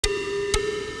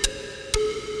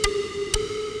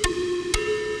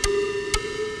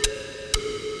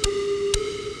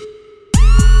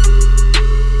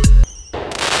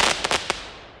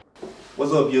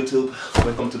What's up YouTube?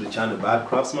 Welcome to the channel Bad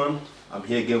Craftsman. I'm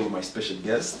here again with my special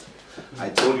guest. I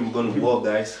told you we're gonna work,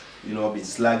 guys. You know, I've been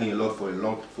slagging a lot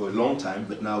for a long time,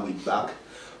 but now we're back.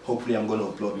 Hopefully I'm gonna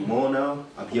upload more now.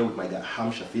 I'm here with my guy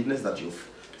Hampshire Fitness that you've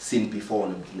seen before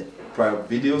on the prior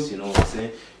videos, you know what I'm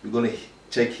saying? You're gonna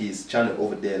check his channel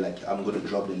over there, like I'm gonna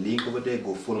drop the link over there,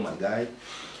 go follow my guy.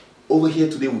 Over here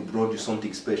today we brought you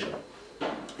something special.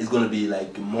 It's gonna be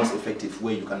like the most effective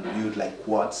way you can build like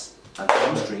quads and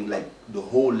hamstring, like the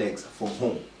whole legs from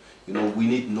home. You know, we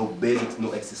need no basics,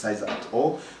 no exercise at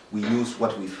all. We use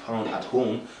what we found at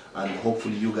home, and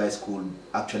hopefully you guys could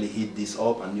actually hit this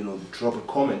up and, you know, drop a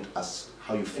comment as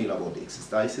how you feel about the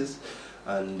exercises.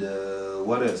 And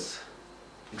what else?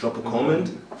 Drop a comment,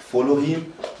 follow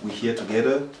him. We're here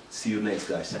together. See you next,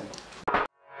 guys.